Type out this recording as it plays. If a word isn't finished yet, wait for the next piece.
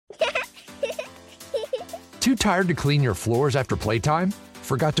Too tired to clean your floors after playtime?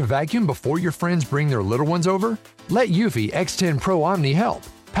 Forgot to vacuum before your friends bring their little ones over? Let Eufy X10 Pro Omni help.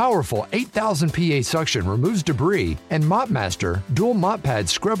 Powerful 8,000 PA suction removes debris, and MopMaster dual mop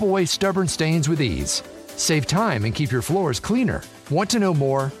pads scrub away stubborn stains with ease. Save time and keep your floors cleaner. Want to know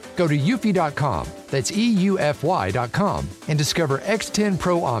more? Go to eufy.com, that's EUFY.com, and discover X10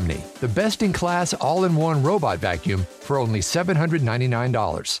 Pro Omni, the best-in-class all-in-one robot vacuum for only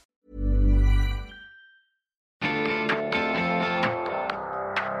 $799.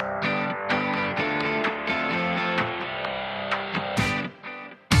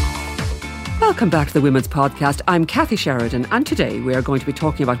 Welcome back to the Women's Podcast. I'm Kathy Sheridan, and today we are going to be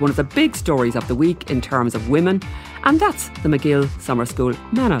talking about one of the big stories of the week in terms of women, and that's the MacGill Summer School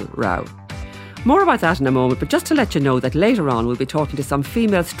Manel row. More about that in a moment, but just to let you know that later on we'll be talking to some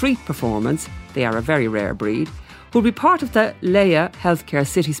female street performers, they are a very rare breed, who'll be part of the Leia Healthcare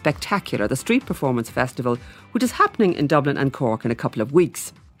City Spectacular, the street performance festival, which is happening in Dublin and Cork in a couple of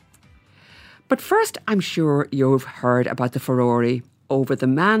weeks. But first, I'm sure you've heard about the furore over the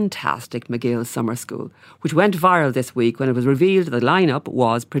mantastic MacGill Summer School, which went viral this week when it was revealed the lineup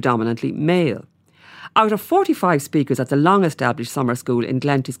was predominantly male. Out of 45 speakers at the long-established summer school in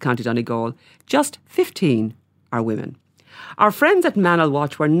Glenties, County Donegal, just 15 are women. Our friends at Manel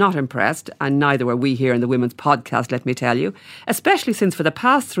Watch were not impressed, and neither were we here in the Women's Podcast, let me tell you, especially since for the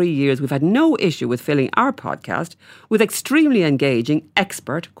past 3 years we've had no issue with filling our podcast with extremely engaging,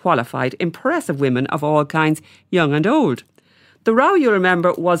 expert, qualified, impressive women of all kinds, young and old. The row, you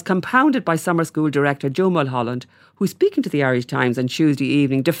remember, was compounded by summer school director Joe Mulholland, who, speaking to the Irish Times on Tuesday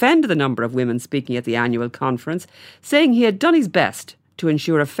evening, defended the number of women speaking at the annual conference, saying he had done his best to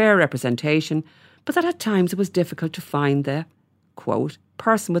ensure a fair representation, but that at times it was difficult to find the, quote,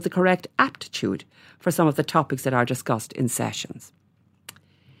 person with the correct aptitude for some of the topics that are discussed in sessions.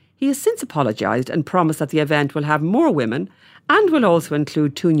 He has since apologised and promised that the event will have more women and will also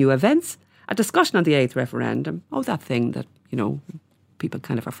include 2 new events, a discussion on the 8th referendum, that thing that, people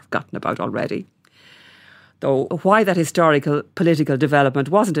kind of have forgotten about already. Though why that historical political development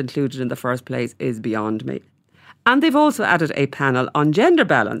wasn't included in the first place is beyond me. And they've also added a panel on gender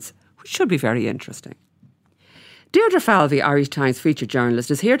balance, which should be very interesting. Deirdre Falvey, Irish Times featured journalist,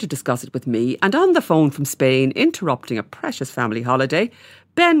 is here to discuss it with me, and on the phone from Spain, interrupting a precious family holiday,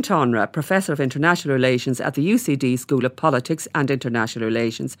 Ben Tonra, Professor of International Relations at the UCD School of Politics and International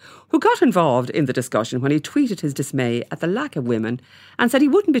Relations, who got involved in the discussion when he tweeted his dismay at the lack of women and said he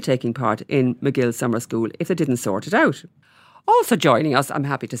wouldn't be taking part in MacGill Summer School if they didn't sort it out. Also joining us, I'm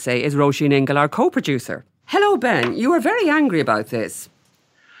happy to say, is Roisin Ingle, our co-producer. Hello, Ben. You were very angry about this.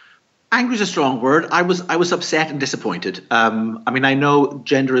 Angry is a strong word. I was upset and disappointed. I know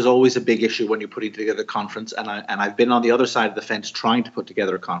gender is always a big issue when you're putting together a conference, and I've been on the other side of the fence trying to put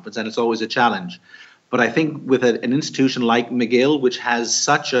together a conference, and it's always a challenge. But I think with an institution like MacGill, which has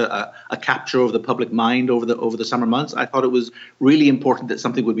such a capture over the public mind over the summer months, I thought it was really important that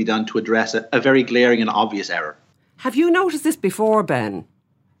something would be done to address a very glaring and obvious error. Have you noticed this before, Ben?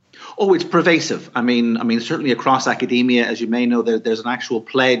 Oh, it's pervasive. I mean, certainly across academia, as you may know, there's an actual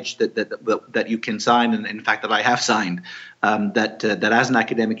pledge that you can sign, and in fact that I have signed, that as an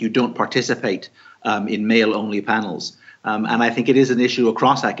academic you don't participate in male-only panels. And I think it is an issue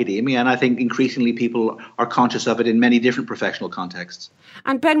across academia, and I think increasingly people are conscious of it in many different professional contexts.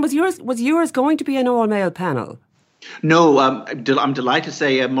 And Ben, was yours going to be an all-male panel? No, I'm delighted to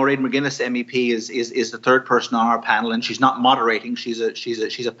say Maureen McGuinness, MEP, is the third person on our panel, and she's not moderating. She's a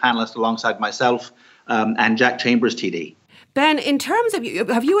panelist alongside myself and Jack Chambers, TD. Ben, in terms of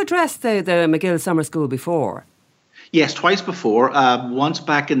have you addressed the MacGill Summer School before? Yes, twice before. Once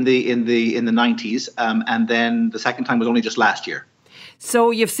back in the 90s, and then the second time was only just last year.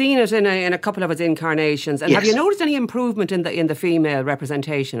 So you've seen it in a couple of its incarnations, and yes. Have you noticed any improvement in the female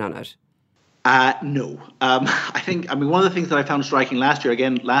representation on it? No. One of the things that I found striking last year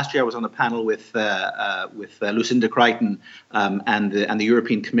I was on a panel with Lucinda Crichton and the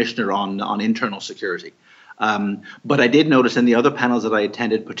European Commissioner on internal security. But I did notice in the other panels that I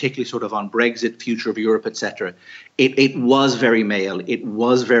attended, particularly sort of on Brexit, future of Europe, etc., it was very male. It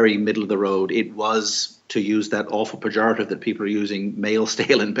was very middle of the road. It was, to use that awful pejorative that people are using, male,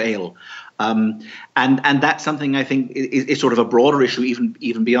 stale and pale. And that's something I think is sort of a broader issue,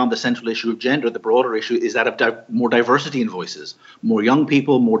 even beyond the central issue of gender. The broader issue is that of more diversity in voices, more young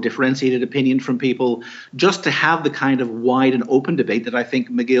people, more differentiated opinion from people, just to have the kind of wide and open debate that I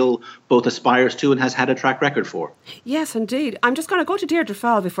think MacGill both aspires to and has had a track record for. Yes, indeed. I'm just going to go to Deirdre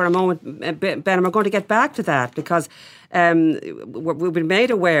Falvey for a moment, Ben, and we're going to get back to that because we've been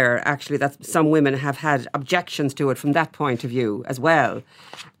made aware, actually, that some women have had objections to it from that point of view as well.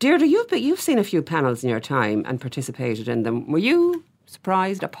 Deirdre, you've seen a few panels in your time and participated in them. Were you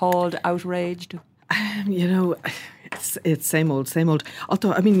surprised, appalled, outraged? It's same old.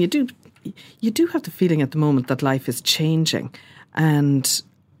 Although, I mean, you do have the feeling at the moment that life is changing, and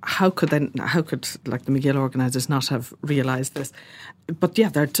how could like the MacGill organisers not have realised this? But yeah,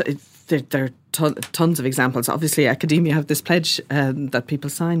 there are tons of examples. Obviously, academia have this pledge that people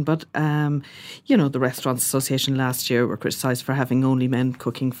sign, but the Restaurants Association last year were criticised for having only men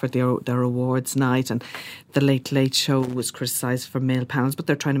cooking for their awards night, and the Late Late Show was criticised for male panels, but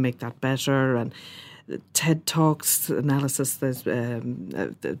they're trying to make that better. And TED Talks analysis,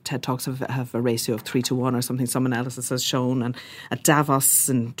 the TED Talks have a ratio of 3-1 or something, some analysis has shown. And at Davos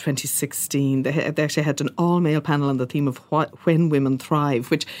in 2016, they actually had an all-male panel on the theme of when women thrive,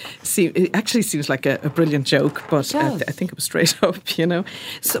 which it actually seems like a brilliant joke, but I think it was straight up,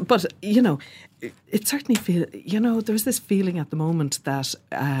 So, but, it certainly there's this feeling at the moment that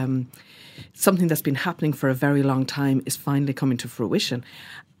something that's been happening for a very long time is finally coming to fruition.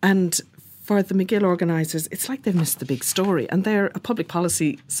 And for the MacGill organisers, it's like they've missed the big story. And they're a public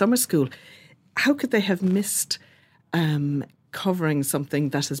policy summer school. How could they have missed covering something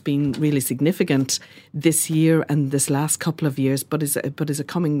that has been really significant this year and this last couple of years, but is a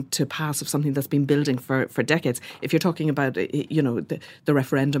coming to pass of something that's been building for decades? If you're talking about, the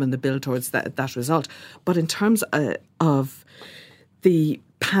referendum and the build towards that result. But in terms of the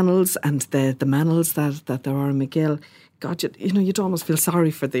panels and the Manels that there are in MacGill, God, you'd almost feel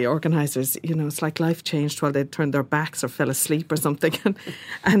sorry for the organisers. It's like life changed while they turned their backs or fell asleep or something.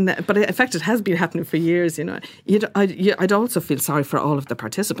 But in fact, it has been happening for years. I'd also feel sorry for all of the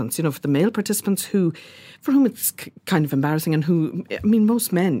participants. For the male participants for whom it's kind of embarrassing, and who, I mean,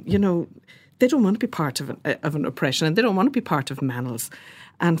 most men, they don't want to be part of an oppression, and they don't want to be part of Manels.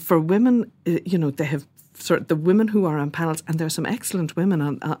 And for women, they have sort of the women who are on panels, and there are some excellent women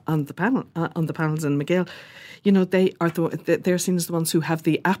on the panels in MacGill. They're seen as the ones who have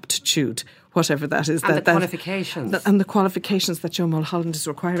the aptitude, whatever that is. And the qualifications. And the qualifications that Joe Mulholland is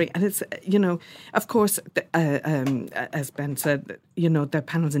requiring. And it's, of course, as Ben said, the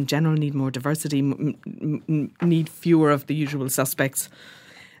panels in general need more diversity, need fewer of the usual suspects.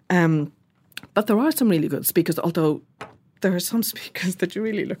 But there are some really good speakers, although there are some speakers that you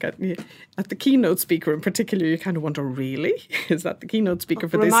really look at the keynote speaker in particular, you kind of wonder, really? Is that the keynote speaker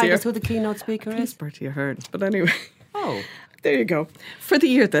for this year? Remind us who the keynote speaker is. Bertie Ahern. But anyway. Oh. There you go. For the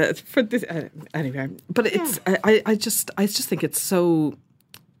year anyway. But it's, I just think it's so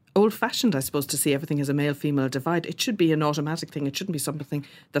old-fashioned, I suppose, to see everything as a male-female divide. It should be an automatic thing. It shouldn't be something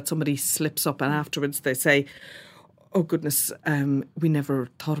that somebody slips up and afterwards they say, oh goodness, we never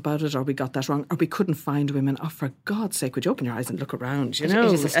thought about it, or we got that wrong, or we couldn't find women. Oh, for God's sake, would you open your eyes and look around? It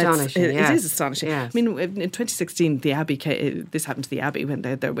is astonishing. It is astonishing. Yes. I mean, in 2016, the Abbey this happened to the Abbey when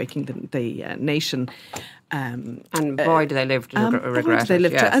they're waking the nation. And boy, do they live to regret it.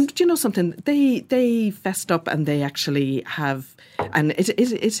 Yes. And do you know something? They fessed up, and they actually have, and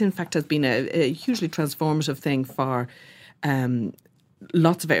it in fact has been a hugely transformative thing for.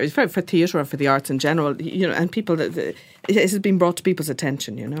 Lots of areas for theatre or for the arts in general, and people that it has been brought to people's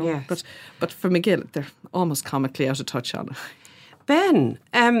attention, Yes. But for MacGill, they're almost comically out of touch on it. Ben,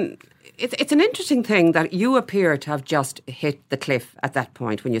 it's an interesting thing that you appear to have just hit the cliff at that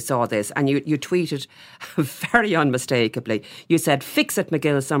point when you saw this, and you tweeted very unmistakably. You said, "Fix it,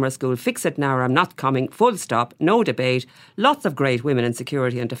 MacGill Summer School. Fix it now, or I'm not coming. Full stop. No debate. Lots of great women in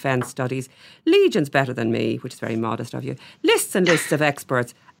security and defence studies. Legions better than me," which is very modest of you. "Lists and lists of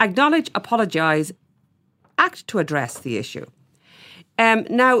experts. Acknowledge, apologise, act to address the issue."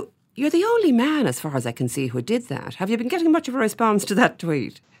 Now, you're the only man, as far as I can see, who did that. Have you been getting much of a response to that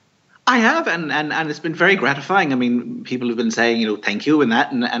tweet? I have, and it's been very gratifying. I mean, people have been saying, thank you and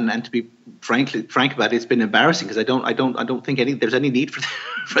that, and to be frank about it, it's been embarrassing because I don't think there's any need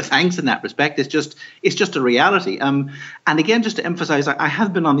for thanks in that respect. It's just a reality. And again, just to emphasise, I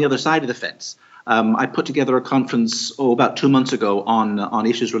have been on the other side of the fence. I put together a conference about 2 months ago on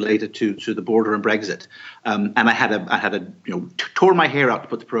issues related to the border and Brexit, and I had tore my hair out to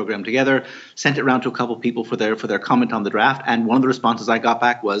put the program together, sent it around to a couple of people for their comment on the draft, and one of the responses I got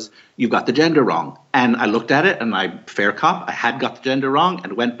back was, "You've got the gender wrong." And I looked at it, and fair cop, I had got the gender wrong,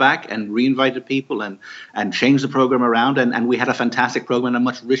 and went back and re-invited people and changed the program around, and we had a fantastic program, a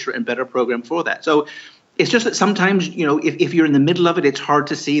much richer and better program for that. So. It's just that sometimes, if you're in the middle of it, it's hard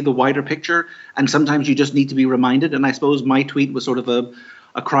to see the wider picture. And sometimes you just need to be reminded. And I suppose my tweet was sort of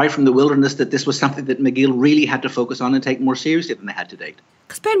a cry from the wilderness that this was something that MacGill really had to focus on and take more seriously than they had to date.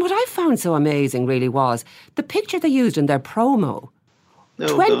 Because, Ben, what I found so amazing really was the picture they used in their promo.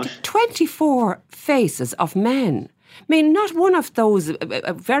 24 faces of men. I mean, not one of those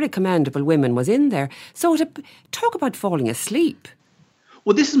very commendable women was in there. So to talk about falling asleep.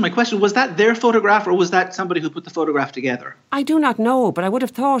 Well, this is my question. Was that their photograph or was that somebody who put the photograph together? I do not know, but I would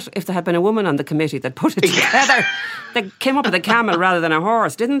have thought if there had been a woman on the committee that put it together, they came up with a camel rather than a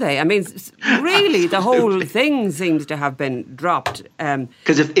horse, didn't they? I mean, really, the whole thing seems to have been dropped.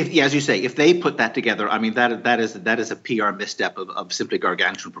 Because if, as you say, if they put that together, I mean, that is a PR misstep of simply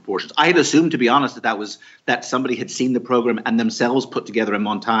gargantuan proportions. I had assumed, to be honest, that somebody had seen the program and themselves put together a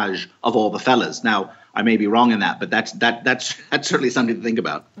montage of all the fellas. Now, I may be wrong in that, but that's certainly something to think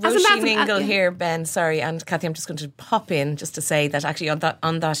about. Roisin Ingle here, Ben, sorry, and Kathy, I'm just going to pop in just to say that actually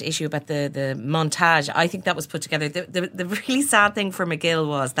on that issue about the montage, I think that was put together. The really sad thing for MacGill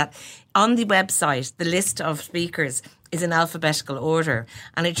was that on the website, the list of speakers is in alphabetical order,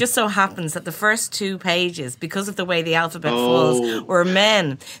 and it just so happens that the first 2 pages, because of the way the alphabet falls, were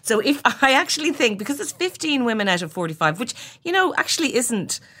men. So if I actually think, because it's 15 women out of 45, which, actually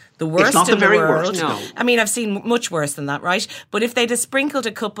isn't the worst it's not in the very world. Worst, no. I mean, I've seen much worse than that, right? But if they'd have sprinkled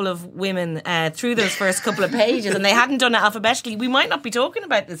a couple of women through those first couple of pages and they hadn't done it alphabetically, we might not be talking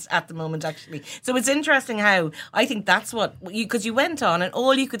about this at the moment, actually. So it's interesting how I think that's what, because you went on and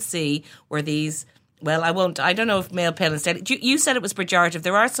all you could see were these, well, I don't know if male, pale and steady. You said it was pejorative.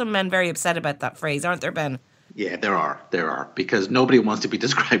 There are some men very upset about that phrase, aren't there, Ben? Yeah, there are, because nobody wants to be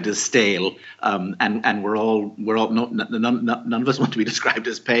described as stale, and we're all none of us want to be described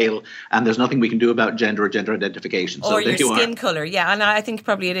as pale, and there's nothing we can do about gender or gender identification. So or your skin colour, yeah, and I think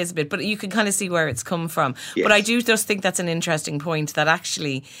probably it is a bit, but you can kind of see where it's come from. Yes. But I do just think that's an interesting point, that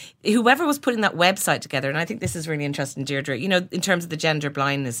actually whoever was putting that website together, and I think this is really interesting, Deirdre, in terms of the gender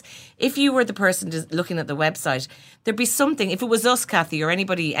blindness, if you were the person just looking at the website, there'd be something, if it was us, Kathy, or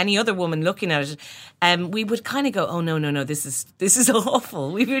anybody, any other woman looking at it, we would kind of go, oh no, this is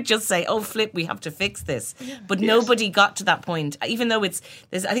awful. We would just say, oh flip, we have to fix this. Yeah. But nobody got to that point, even though I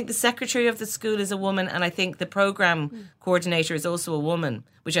think the secretary of the school is a woman, and I think the programme coordinator is also a woman,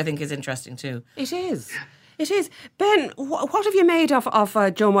 which I think is interesting too. It is. Ben, what have you made of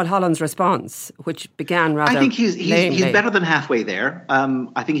Joe Mulholland's response, which began rather I think he's better than halfway there.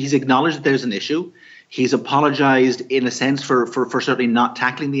 I think he's acknowledged that there's an issue. He's apologised in a sense for certainly not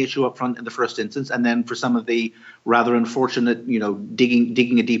tackling the issue up front in the first instance, and then for some of the rather unfortunate,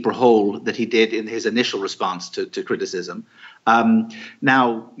 digging a deeper hole that he did in his initial response to criticism.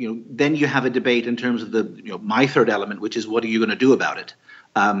 Now, then you have a debate in terms of the, my third element, which is what are you going to do about it?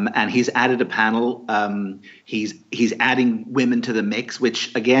 And he's added a panel. He's adding women to the mix,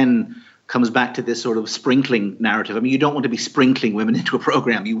 which again comes back to this sort of sprinkling narrative. I mean, you don't want to be sprinkling women into a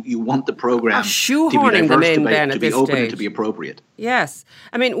program. You want the program to be diverse, to be open, and to be appropriate. Yes.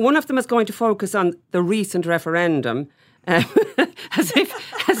 I mean, one of them is going to focus on the recent referendum. As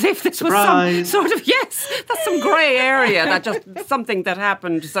if this Surprise. Was some sort of, yes, that's some grey area, that just something that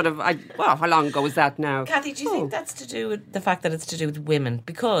happened sort of, how long ago was that now? Kathy, do you think that's to do with the fact that it's to do with women?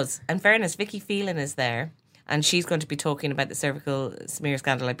 Because, in fairness, Vicky Phelan is there, and she's going to be talking about the cervical smear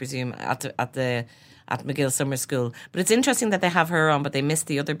scandal, I presume, at MacGill Summer School. But it's interesting that they have her on, but they missed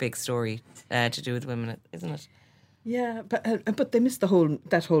the other big story to do with women, isn't it? Yeah, but they missed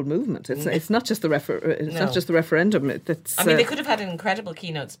that whole movement. It's not just the not just the referendum. They could have had an incredible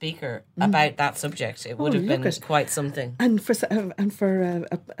keynote speaker about that subject. It would have been quite something. And for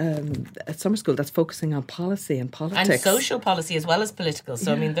a summer school that's focusing on policy and politics and social policy as well as political.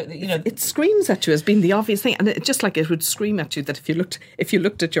 So yeah. I mean, it screams at you as being the obvious thing, and it, just like it would scream at you that if you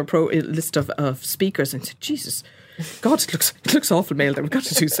looked at your list of speakers and said, Jesus, God, it looks awful male there. We've got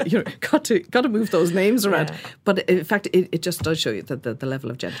to do got to move those names around. Yeah. But in fact, it just does show you the level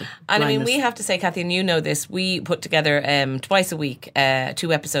of gender And blindness. I mean, we have to say, Kathy, and you know this, we put together twice a week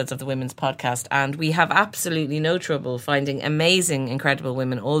 2 episodes of the Women's Podcast, and we have absolutely no trouble finding amazing, incredible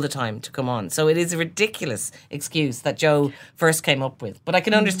women all the time to come on. So it is a ridiculous excuse that Joe first came up with. But I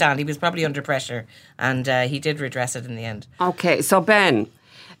can understand he was probably under pressure, and he did redress it in the end. Okay, so Ben,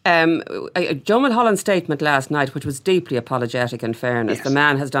 Joe Mulholland's statement last night, which was deeply apologetic, in fairness, yes. The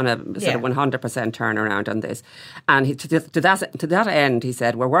man has done a sort of 100% turnaround on this, and to that end, he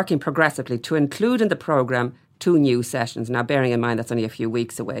said, we're working progressively to include in the programme 2 new sessions. Now, bearing in mind that's only a few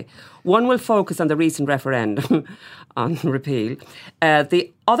weeks away. One will focus on the recent referendum on repeal.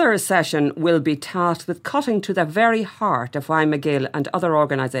 The other session will be tasked with cutting to the very heart of why MacGill and other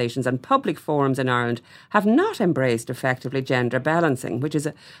organisations and public forums in Ireland have not embraced effectively gender balancing, which is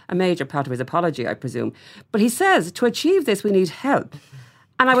a major part of his apology, I presume. But he says to achieve this we need help.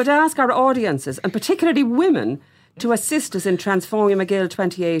 And I would ask our audiences, and particularly women, to assist us in transforming MacGill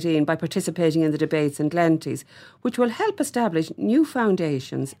 2018 by participating in the debates in Glenties, which will help establish new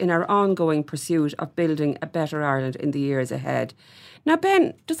foundations in our ongoing pursuit of building a better Ireland in the years ahead. Now,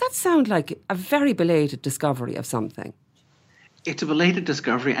 Ben, does that sound like a very belated discovery of something? It's a belated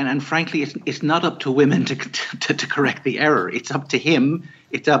discovery, and frankly, it's not up to women to correct the error. It's up to him,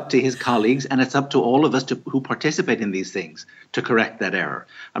 it's up to his colleagues, and it's up to all of us who participate in these things to correct that error.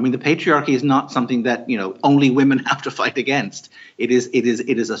 I mean, the patriarchy is not something that only women have to fight against. It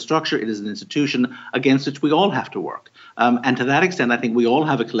is a structure, it is an institution against which we all have to work. And to that extent, I think we all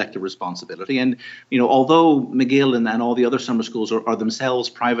have a collective responsibility. And although MacGill and all the other summer schools are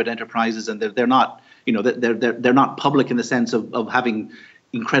themselves private enterprises, and they're not. They're not public in the sense of having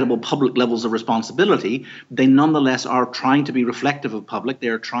incredible public levels of responsibility. They nonetheless are trying to be reflective of public. They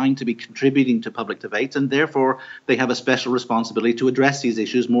are trying to be contributing to public debates, and therefore they have a special responsibility to address these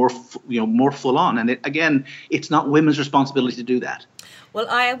issues more full on. And again, it's not women's responsibility to do that. Well,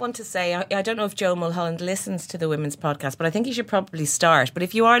 I want to say, I don't know if Joe Mulholland listens to the Women's Podcast, but I think you should probably start. But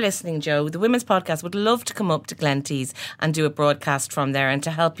if you are listening, Joe, the Women's Podcast would love to come up to Glenties and do a broadcast from there and to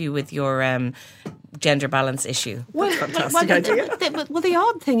help you with your gender balance issue. Well, the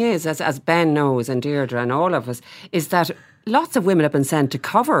odd thing is, as Ben knows and Deirdre and all of us, is that lots of women have been sent to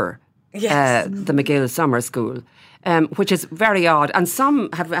cover the MacGill Summer School. Which is very odd. And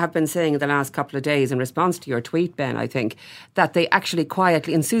some have been saying in the last couple of days, in response to your tweet, Ben, I think, that they actually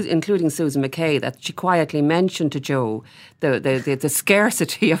quietly, including Susan McKay, that she quietly mentioned to Joe the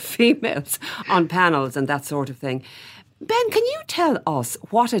scarcity of females on panels and that sort of thing. Ben, can you tell us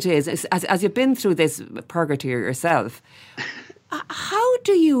what it is, as you've been through this purgatory yourself, how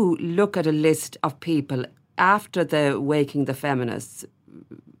do you look at a list of people after the Waking the Feminists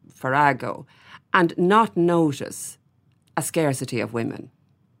farrago and not notice a scarcity of women?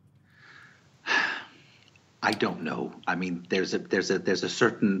 I don't know. I mean, there's a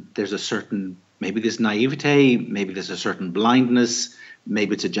certain maybe there's naivete, maybe there's a certain blindness,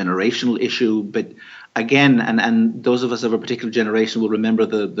 maybe it's a generational issue. But again, and those of us of a particular generation will remember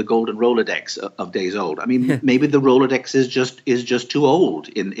the golden Rolodex of days old. I mean, maybe the Rolodex is just too old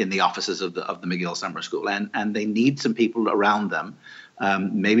in the offices of the MacGill Summer School, and they need some people around them.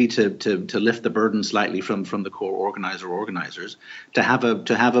 Maybe to lift the burden slightly from the core organizers, to have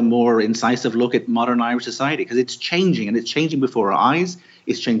a more incisive look at modern Irish society, because it's changing, and it's changing before our eyes.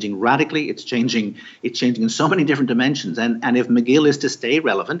 It's changing radically. It's changing in so many different dimensions. And if MacGill is to stay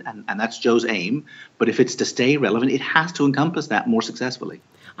relevant, and that's Joe's aim, but if it's to stay relevant, it has to encompass that more successfully.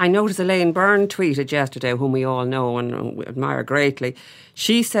 I noticed Elaine Byrne tweeted yesterday, whom we all know and admire greatly.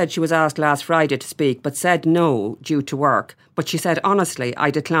 She said she was asked last Friday to speak, but said no due to work. But she said, honestly,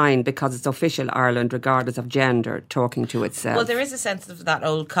 I declined because it's official Ireland, regardless of gender, talking to itself. Well, there is a sense of that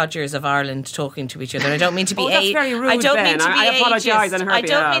old codgers of Ireland talking to each other. I don't mean to be that's very rude, I don't Ben. mean to be I apologise on her behalf. I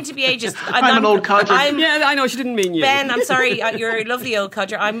don't mean to be ageist. I'm an old codger. Yeah, I know, she didn't mean you. Ben, I'm sorry, you're a lovely old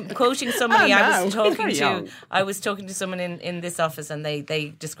codger. I'm quoting somebody I was talking to someone in this office, and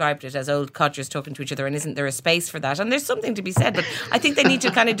they described it as old codgers talking to each other, and isn't there a space for that? And there's something to be said, but I think they need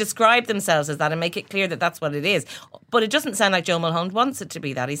to kind of describe themselves as that and make it clear that that's what it is. But it doesn't sound like Joe Mulholland wants it to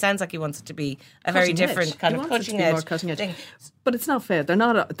be that. He sounds like he wants it to be a very different kind of cutting edge thing. But it's not fair. They're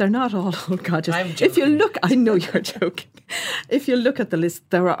not all old codgers. I'm joking. If you look, I know you're joking. If you look at the list,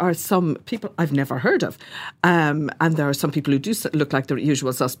 there are some people I've never heard of, and there are some people who do look like the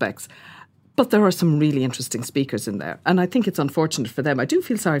usual suspects. But there are some really interesting speakers in there, and I think it's unfortunate for them. I do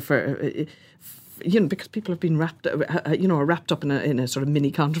feel sorry for because people have been wrapped up in a sort of mini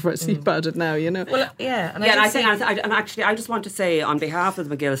controversy about it now. Well, yeah, and I just want to say on behalf of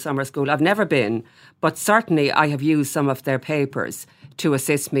the MacGill Summer School, I've never been, but certainly I have used some of their papers to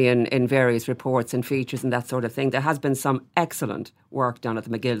assist me in various reports and features and that sort of thing. There has been some excellent work done at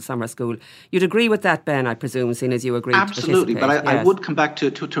the MacGill Summer School. You'd agree with that, Ben, I presume, seeing as you agreed Absolutely, to participate. But I would come back to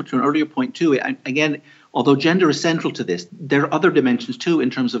an earlier point too. Again, although gender is central to this, there are other dimensions too in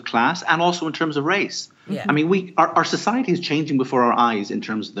terms of class and also in terms of race. Yeah. I mean, our society is changing before our eyes in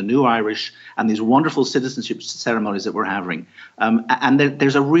terms of the new Irish and these wonderful citizenship ceremonies that we're having. And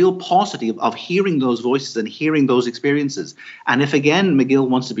there's a real paucity of hearing those voices and hearing those experiences. And if, again, MacGill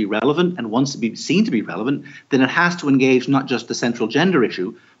wants to be relevant and wants to be seen to be relevant, then it has to engage not just the central gender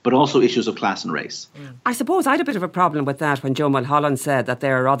issue, but also issues of class and race. I suppose I had a bit of a problem with that when Joe Mulholland said that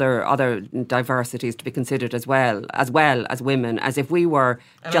there are other diversities to be considered as well as women, as if we were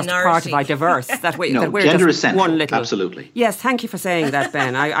just part of our diverse. That we're gender just is central. One little. Absolutely. Yes, thank you for saying that,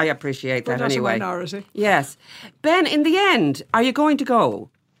 Ben. I appreciate that anyway. A minority. Yes. Ben, in the end, are you going to go?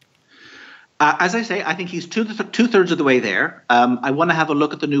 As I say, I think he's two-thirds of the way there. I want to have a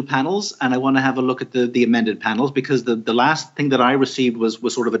look at the new panels, and I want to have a look at the amended panels, because the last thing that I received was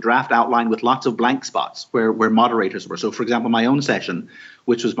sort of a draft outline with lots of blank spots where moderators were. So, for example, my own session,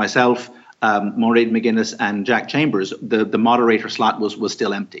 which was myself, Maureen McGuinness, and Jack Chambers, the moderator slot was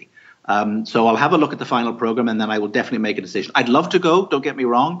still empty. So I'll have a look at the final program, and then I will definitely make a decision. I'd love to go, don't get me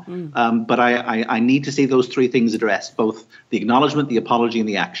wrong, but I need to see those three things addressed, both the acknowledgement, the apology, and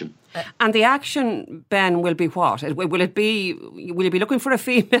the action. And the action, Ben, will be what? Will you be looking for a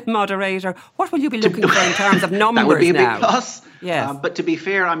female moderator? What will you be looking for in terms of numbers now? That would be a big plus. Yes. But to be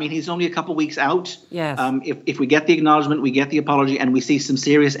fair, I mean, he's only a couple of weeks out. Yes. If we get the acknowledgement, we get the apology, and we see some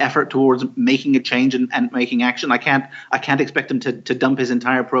serious effort towards making a change and making action, I can't expect him to dump his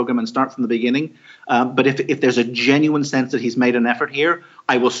entire program and start from the beginning. But if there's a genuine sense that he's made an effort here,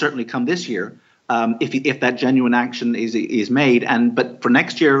 I will certainly come this year. If that genuine action is made, but for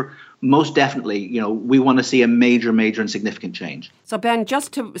next year, most definitely, we want to see a major and significant change. So Ben,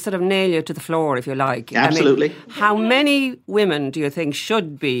 just to sort of nail you to the floor, if you like. Absolutely. I mean, how many women do you think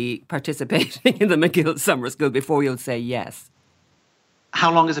should be participating in the MacGill Summer School before you'll say yes?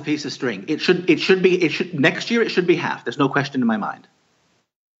 How long is a piece of string? Next year it should be half. There's no question in my mind.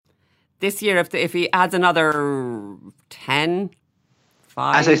 This year, if he adds another 10.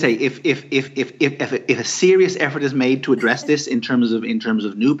 5. As I say, if a serious effort is made to address this in terms of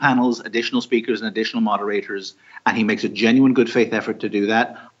new panels, additional speakers, and additional moderators, and he makes a genuine good faith effort to do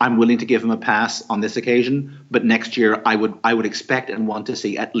that, I'm willing to give him a pass on this occasion. But next year, I would expect and want to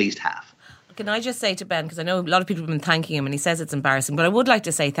see at least half. Can I just say to Ben, because I know a lot of people have been thanking him and he says it's embarrassing, but I would like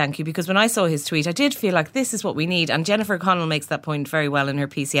to say thank you, because when I saw his tweet, I did feel like this is what we need. And Jennifer Connell makes that point very well in her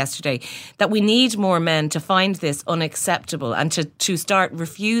piece yesterday, that we need more men to find this unacceptable and to start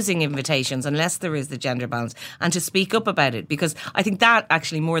refusing invitations unless there is the gender balance, and to speak up about it, because I think that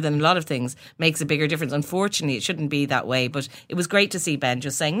actually, more than a lot of things, makes a bigger difference. Unfortunately, it shouldn't be that way, but it was great to see Ben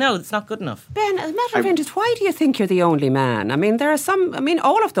just saying, no, it's not good enough. Ben, as a matter of interest, why do you think you're the only man? I mean, there are some,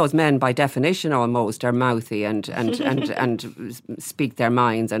 all of those men by definition almost are mouthy and speak their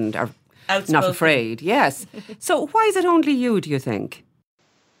minds and are outspoken. Not afraid. Yes. So why is it only you, do you think?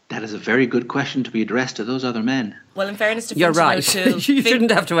 That is a very good question to be addressed to those other men. Well, in fairness to You're Fintan right. O'Toole... You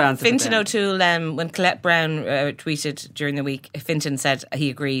shouldn't have to answer. Fintan O'Toole, when Colette Brown tweeted during the week, Fintan said he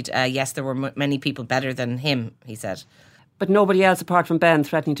agreed, yes, there were many people better than him, he said. But nobody else apart from Ben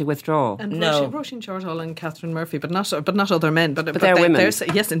threatening to withdraw. And no. Roisin Shortall and Catherine Murphy, but not other men. But they're women.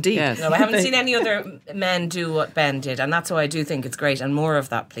 Yes, indeed. Yes. No, I haven't seen any other men do what Ben did, and that's why I do think it's great. And more of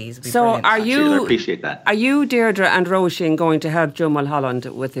that, please. Would be so, brilliant. I appreciate that. Are you, Deirdre and Roisin, going to help Joe Mulholland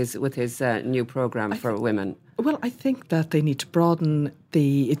with his new programme for women? Well, I think that they need to broaden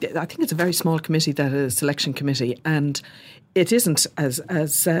I think it's a very small committee, that is a selection committee, and it isn't, as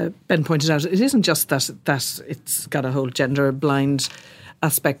Ben pointed out, it isn't just that it's got a whole gender blind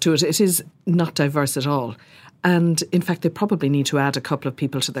aspect to it. It is not diverse at all. And in fact, they probably need to add a couple of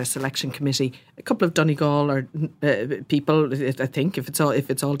people to their selection committee, a couple of Donegal or people. I think if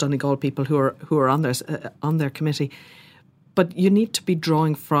it's all Donegal people who are on their committee, but you need to be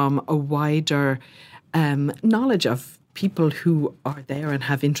drawing from a wider knowledge of people who are there and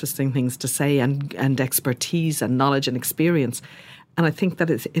have interesting things to say and expertise and knowledge and experience. And I think that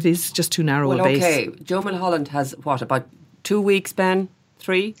it is just too narrow a base. Okay, Joe Mulholland has, about 2 weeks, Ben?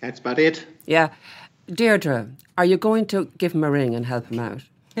 3? That's about it. Yeah. Deirdre, are you going to give him a ring and help him out?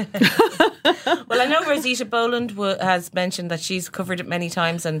 Well, I know Rosita Boland has mentioned that she's covered it many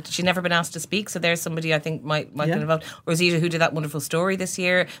times and she's never been asked to speak, so there's somebody I think might get involved. Rosita, who did that wonderful story this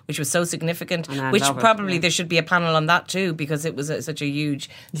year, which was so significant, which probably there should be a panel on that too, because it was such a huge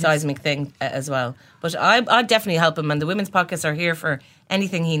seismic thing as well. But I'd definitely help him, and the women's podcasts are here for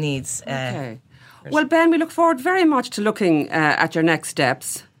anything he needs. Okay. Well, Ben, we look forward very much to looking at your next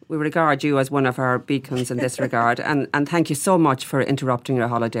steps. We regard you as one of our beacons in this regard, and thank you so much for interrupting your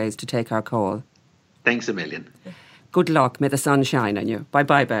holidays to take our call. Thanks a million. Good luck. May the sun shine on you.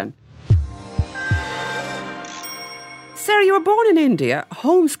 Bye-bye, Ben. Sarah, you were born in India,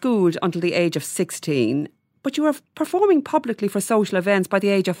 homeschooled until the age of 16, but you were performing publicly for social events by the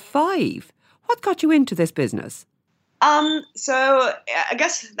age of 5. What got you into this business? So I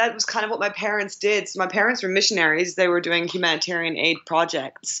guess that was kind of what my parents did. So my parents were missionaries. They were doing humanitarian aid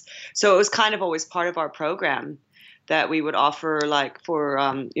projects. So it was kind of always part of our program that we would offer, like for,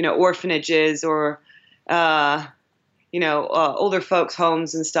 orphanages or, older folks'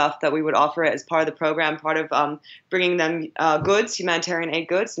 homes and stuff, that we would offer it as part of the program, part of bringing them goods, humanitarian aid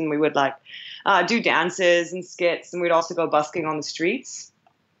goods. And we would do dances and skits, and we'd also go busking on the streets.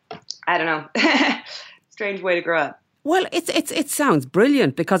 I don't know. Strange way to grow up. Well, it sounds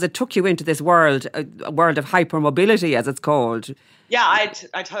brilliant because it took you into this world, a world of hypermobility, as it's called. Yeah,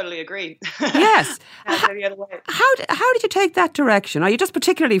 I totally agree. Yes. Can't go the other way. How did you take that direction? Are you just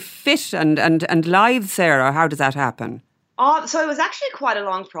particularly fit and lithe, Sarah? How does that happen? So it was actually quite a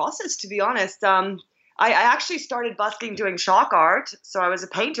long process, to be honest. I actually started busking doing shock art. So I was a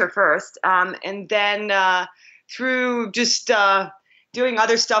painter first. And then through just doing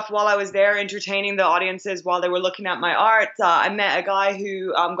other stuff while I was there, entertaining the audiences while they were looking at my art, I met a guy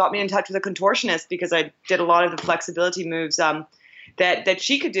who got me in touch with a contortionist because I did a lot of the flexibility moves that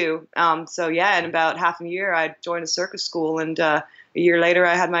she could do. So yeah, in about half a year, I joined a circus school. And a year later,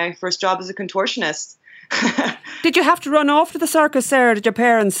 I had my first job as a contortionist. Did you have to run off to the circus, Sarah? Did your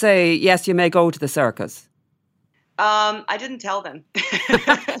parents say, yes, you may go to the circus? I didn't tell them.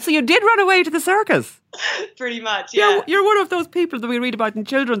 So you did run away to the circus? Pretty much, yeah. You're one of those people that we read about in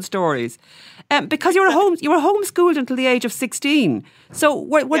children's stories. Because you were homeschooled until the age of 16. So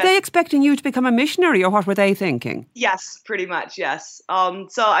were they expecting you to become a missionary, or what were they thinking? Yes, pretty much, yes.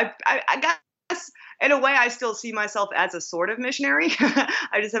 So I guess in a way I still see myself as a sort of missionary.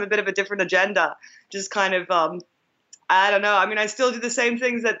 I just have a bit of a different agenda. Just kind of, I don't know. I mean, I still do the same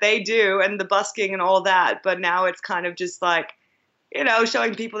things that they do and the busking and all that. But now it's kind of just like,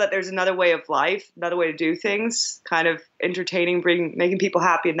 showing people that there's another way of life, another way to do things, kind of entertaining, making people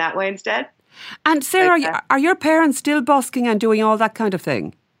happy in that way instead. And Sarah, are your parents still busking and doing all that kind of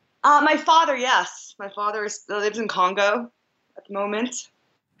thing? My father, yes. My father lives in Congo at the moment.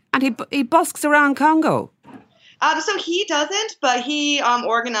 And he busks around Congo? So he doesn't, but he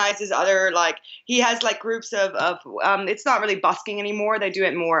organizes other, he has groups of it's not really busking anymore. They do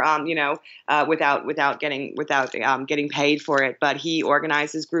it more, without getting paid for it. But he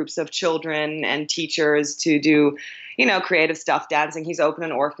organizes groups of children and teachers to do, creative stuff, dancing. He's opened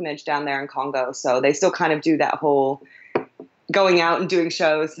an orphanage down there in Congo. So they still kind of do that whole going out and doing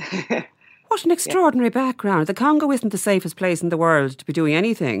shows. What an extraordinary background. The Congo isn't the safest place in the world to be doing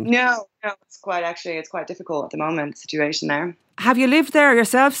anything. No, it's quite difficult at the moment, the situation there. Have you lived there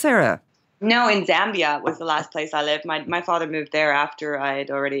yourself, Sarah? No, in Zambia was the last place I lived. My father moved there after I had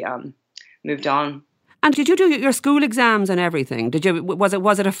already moved on. And did you do your school exams and everything?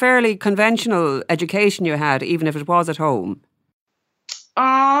 Was it a fairly conventional education you had, even if it was at home?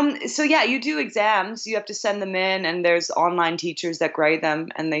 So yeah, you do exams. You have to send them in, and there's online teachers that grade them,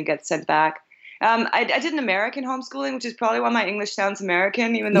 and they get sent back. I did an American homeschooling, which is probably why my English sounds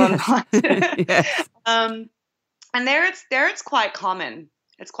American, even though I'm not. Yes. And there it's quite common.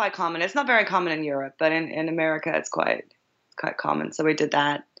 It's quite common. It's not very common in Europe, but in America, it's quite common. So we did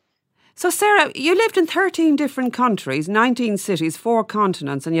that. So, Sarah, you lived in 13 different countries, 19 cities, 4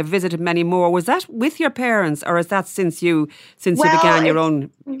 continents, and you've visited many more. Was that with your parents, or is that since you began your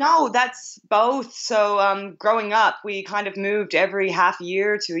own? No, that's both. So, growing up, we kind of moved every half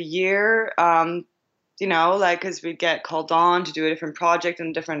year to a year, because we'd get called on to do a different project in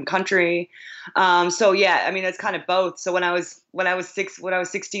a different country. So yeah, I mean, it's kind of both. So when I was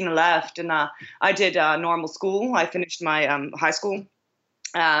 16, I left, and I did normal school. I finished my high school.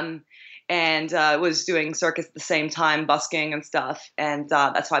 And was doing circus at the same time, busking and stuff. And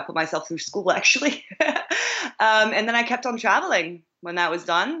that's how I put myself through school, actually. And then I kept on traveling. When that was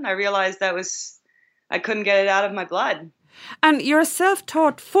done, I realized I couldn't get it out of my blood. And you're a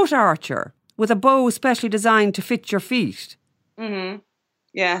self-taught foot archer with a bow specially designed to fit your feet. Mm-hmm.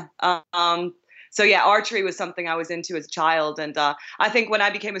 Yeah. So yeah, archery was something I was into as a child. And I think when I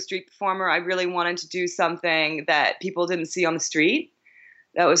became a street performer, I really wanted to do something that people didn't see on the street.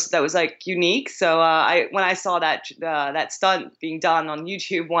 That was unique. So when I saw that stunt being done on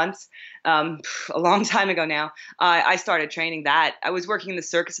YouTube once, a long time ago now, I started training that. I was working in the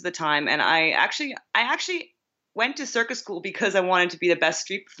circus at the time, and I actually went to circus school because I wanted to be the best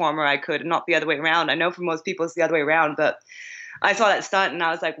street performer I could, and not the other way around. I know for most people it's the other way around, but I saw that stunt and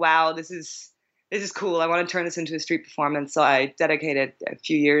I was like, wow, this is cool. I want to turn this into a street performance. So I dedicated a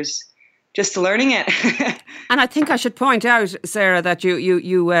few years just to learning it. And I think I should point out, Sarah, that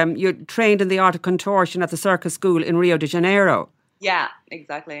you trained in the art of contortion at the circus school in Rio de Janeiro. Yeah,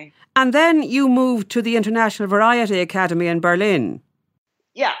 exactly. And then you moved to the International Variety Academy in Berlin.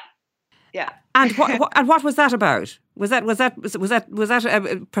 Yeah. And what was that about? Was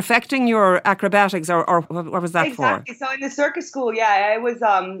that perfecting your acrobatics, or what was that for? Exactly. So in the circus school, yeah, I was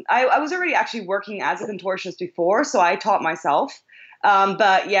already actually working as a contortionist before, so I taught myself.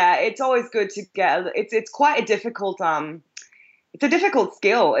 But yeah, it's always good to get. It's quite a difficult. It's a difficult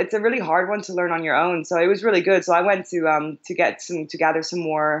skill. It's a really hard one to learn on your own. So it was really good. So I went to gather some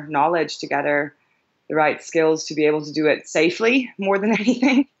more knowledge, to gather the right skills to be able to do it safely more than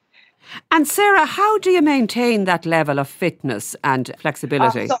anything. And Sarah, how do you maintain that level of fitness and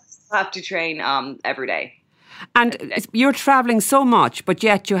flexibility? So I have to train every day. And you're travelling so much, but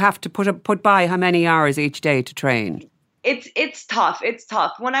yet you have to put by how many hours each day to train? It's tough. It's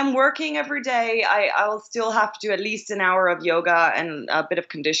tough. When I'm working every day, I'll still have to do at least an hour of yoga and a bit of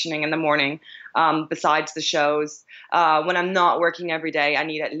conditioning in the morning, besides the shows. When I'm not working every day, I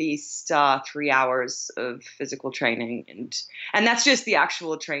need at least 3 hours of physical training, and that's just the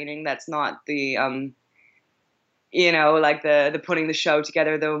actual training. That's not the like the putting the show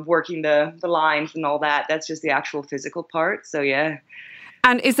together, the working the lines and all that. That's just the actual physical part. So yeah.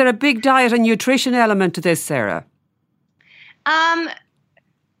 And is there a big diet and nutrition element to this, Sarah?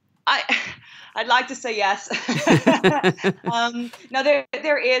 I'd like to say yes. No,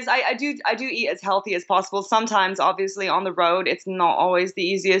 there is. I do eat as healthy as possible. Sometimes, obviously, on the road, it's not always the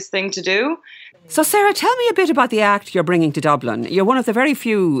easiest thing to do. So, Sarah, tell me a bit about the act you're bringing to Dublin. You're one of the very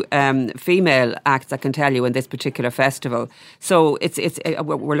few female acts that can tell you in this particular festival. So,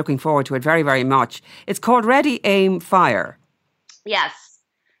 we're looking forward to it very, very much. It's called Ready, Aim, Fire. Yes.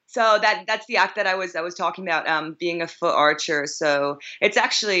 So that's the act that I was talking about, being a foot archer. So it's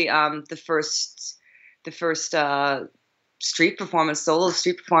actually the first street performance, solo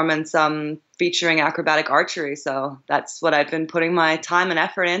street performance, featuring acrobatic archery. So that's what I've been putting my time and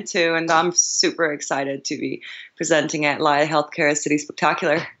effort into, and I'm super excited to be presenting at Laya Healthcare City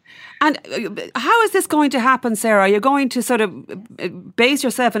Spectacular. And how is this going to happen, Sarah? You're going to sort of base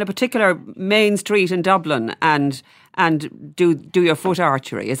yourself in a particular main street in Dublin and do your foot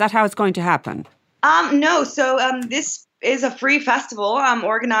archery. Is that how it's going to happen? No. So this is a free festival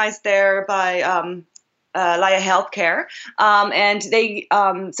organized there by Laya Healthcare, and they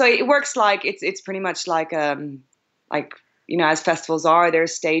so it works like it's pretty much like as festivals are.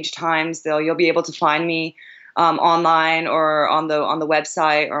 There's stage times. You'll be able to find me online or on the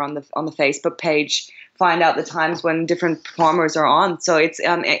website or on the Facebook page. Find out the times when different performers are on. So it's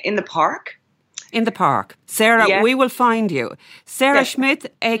in the park. In the park. Sarah, yeah. We will find you. Sarah Yes.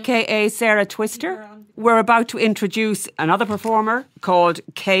 Schmidt, a.k.a. Sarah Twister. We're about to introduce another performer called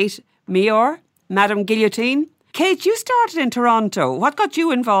Kate Meor, Madame Guillotine. Kate, you started in Toronto. What got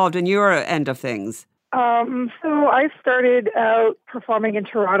you involved in your end of things? So I started out performing in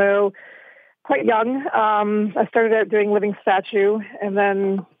Toronto quite young. I started out doing living statue and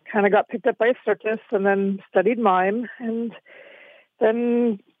then kind of got picked up by a circus and then studied mime and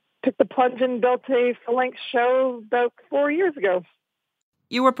then took the plunge and built a full-length show about 4 years ago.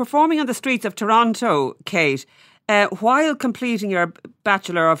 You were performing on the streets of Toronto, Kate, while completing your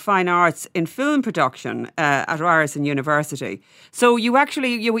Bachelor of Fine Arts in Film Production at Ryerson University. So you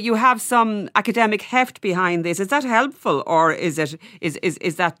actually you have some academic heft behind this. Is that helpful, or is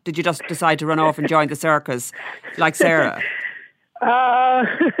that did you just decide to run off and join the circus like Sarah?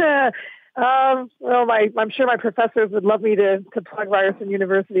 Well, I'm sure my professors would love me to plug Ryerson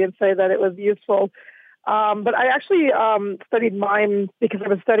University and say that it was useful. But I actually studied mime because I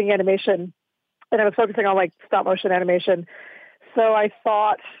was studying animation, and I was focusing on like stop motion animation. So I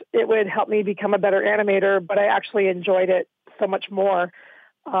thought it would help me become a better animator, but I actually enjoyed it so much more.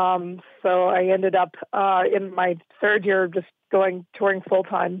 So I ended up in my third year just touring full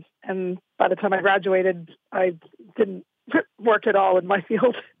time. And by the time I graduated, I didn't work at all in my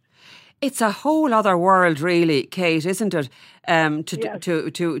field. It's a whole other world, really, Kate, isn't it? Yes.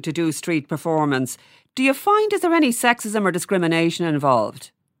 To do street performance. Do you find, is there any sexism or discrimination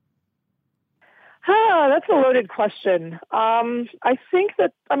involved? That's a loaded question. I think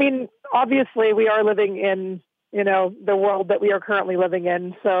that, obviously we are living in, the world that we are currently living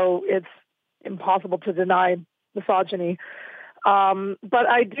in, so it's impossible to deny misogyny. But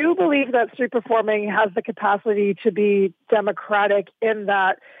I do believe that street performing has the capacity to be democratic in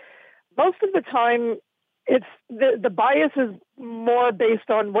that most of the time it's the bias is more based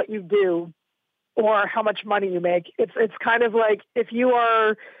on what you do or how much money you make. It's kind of like if you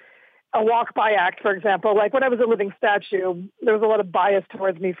are a walk-by act, for example, like when I was a living statue, there was a lot of bias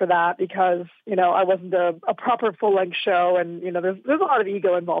towards me for that because, I wasn't a proper full-length show and, there's a lot of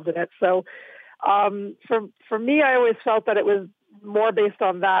ego involved in it. So for me, I always felt that it was more based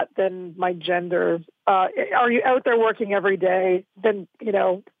on that than my gender. Are you out there working every day? Then,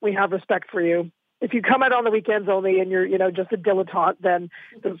 we have respect for you. If you come out on the weekends only and you're, just a dilettante, then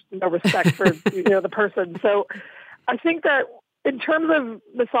there's no respect for, the person. So I think that in terms of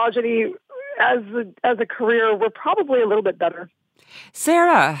misogyny as a career, we're probably a little bit better.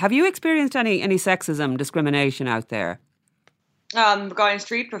 Sarah, have you experienced any sexism, discrimination out there? Regarding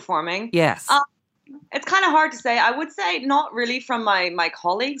street performing? Yes. It's kind of hard to say. I would say not really from my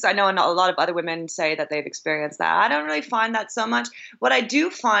colleagues. I know a lot of other women say that they've experienced that. I don't really find that so much. What I do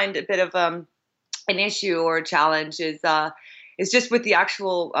find a bit of an issue or a challenge is just with the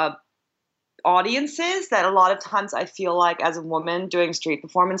actual audiences, that a lot of times I feel like as a woman doing street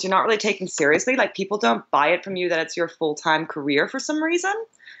performance, you're not really taken seriously. Like, people don't buy it from you that it's your full-time career for some reason.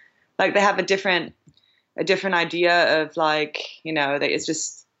 Like, they have a different idea of, like, that it's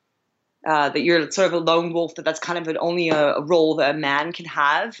just that you're sort of a lone wolf, that's kind of only a role that a man can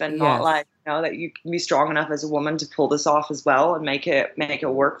have, and not like, that you can be strong enough as a woman to pull this off as well and make it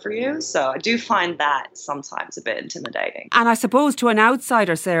work for you. So I do find that sometimes a bit intimidating. And I suppose to an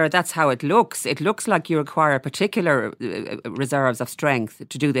outsider, Sarah, that's how it looks. It looks like you require particular reserves of strength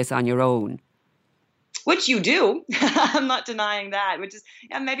to do this on your own. Which you do. I'm not denying that, which is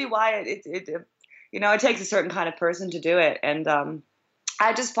maybe why it takes a certain kind of person to do it. And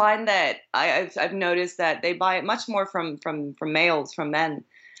I just find that I've noticed that they buy it much more from males, from men,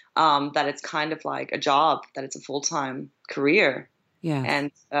 that it's kind of like a job, that it's a full-time career. Yeah.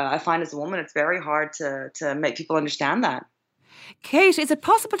 And I find as a woman, it's very hard to make people understand that. Kate, is it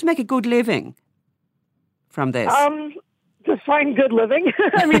possible to make a good living from this? To find good living?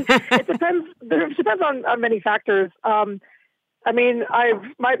 I mean, it depends. It depends on many factors. I mean,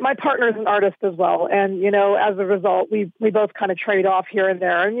 my partner is an artist as well, and as a result, we both kind of trade off here and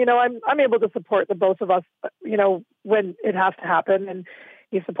there, and I'm able to support the both of us, when it has to happen, and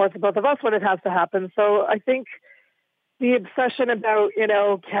he supports the both of us when it has to happen. So I think the obsession about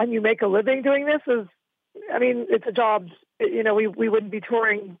can you make a living doing this is, I mean, it's a job. We wouldn't be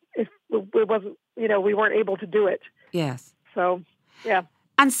touring if it wasn't, we weren't able to do it. Yes. So yeah.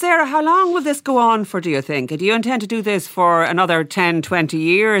 And Sarah, how long will this go on for, do you think? Do you intend to do this for another 10, 20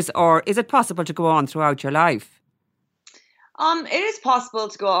 years, or is it possible to go on throughout your life? It is possible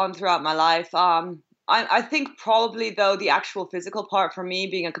to go on throughout my life. I think probably, though, the actual physical part for me,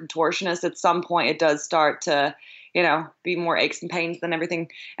 being a contortionist, at some point it does start to, be more aches and pains than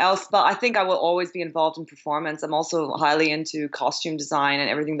everything else. But I think I will always be involved in performance. I'm also highly into costume design and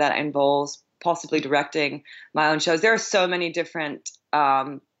everything that involves possibly directing my own shows. There are so many different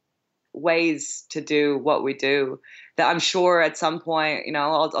ways to do what we do that I'm sure at some point,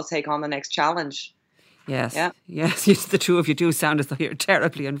 I'll take on the next challenge. Yes. Yeah. Yes, the two of you do sound as though you're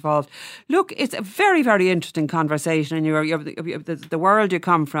terribly involved. Look, it's a very, very interesting conversation, and the world you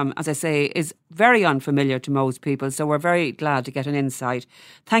come from, as I say, is very unfamiliar to most people, so we're very glad to get an insight.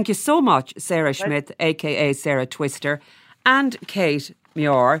 Thank you so much, Sarah Schmidt, a.k.a. Sarah Twister, and Kate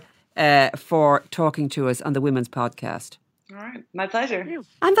Muir, for talking to us on the Women's Podcast. All right, my pleasure.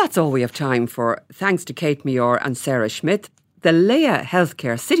 And that's all we have time for. Thanks to Kate Muir and Sarah Schmidt. The Leia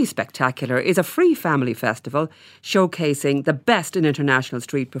Healthcare City Spectacular is a free family festival showcasing the best in international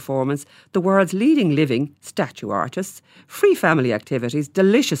street performance, the world's leading living statue artists, free family activities,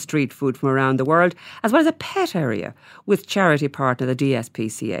 delicious street food from around the world, as well as a pet area with charity partner the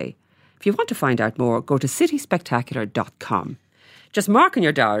DSPCA. If you want to find out more, go to cityspectacular.com. Just mark in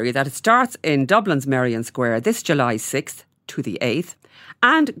your diary that it starts in Dublin's Merrion Square this July 6th to the 8th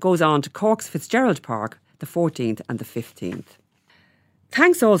and goes on to Cork's Fitzgerald Park the 14th and the 15th.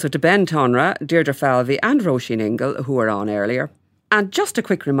 Thanks also to Ben Tonra, Deirdre Falvey and Roisin Ingle, who were on earlier. And just a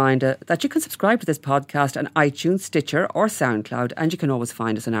quick reminder that you can subscribe to this podcast on iTunes, Stitcher or SoundCloud, and you can always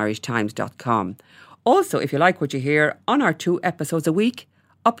find us on irishtimes.com. Also, if you like what you hear, on our 2 episodes a week,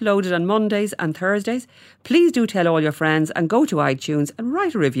 uploaded on Mondays and Thursdays, please do tell all your friends and go to iTunes and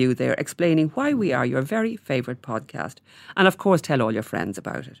write a review there explaining why we are your very favourite podcast. And of course, tell all your friends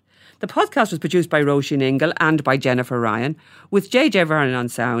about it. The podcast was produced by Roisin Ingle and by Jennifer Ryan, with JJ Vernon on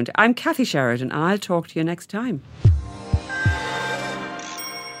sound. I'm Kathy Sheridan, and I'll talk to you next time.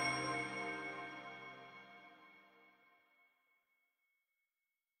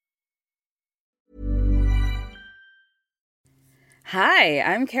 Hi,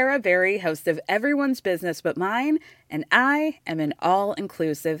 I'm Cara Berry, host of Everyone's Business But Mine, and I am an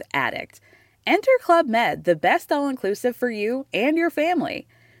all-inclusive addict. Enter Club Med, the best all-inclusive for you and your family.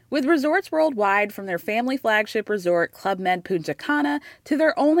 With resorts worldwide, from their family flagship resort, Club Med Punta Cana, to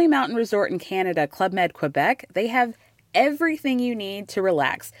their only mountain resort in Canada, Club Med Quebec, they have everything you need to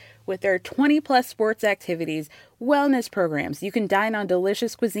relax. With their 20-plus sports activities, wellness programs, you can dine on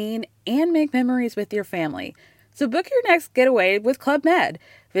delicious cuisine and make memories with your family. So book your next getaway with Club Med.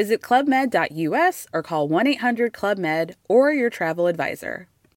 Visit clubmed.us or call 1-800-CLUB-MED or your travel advisor.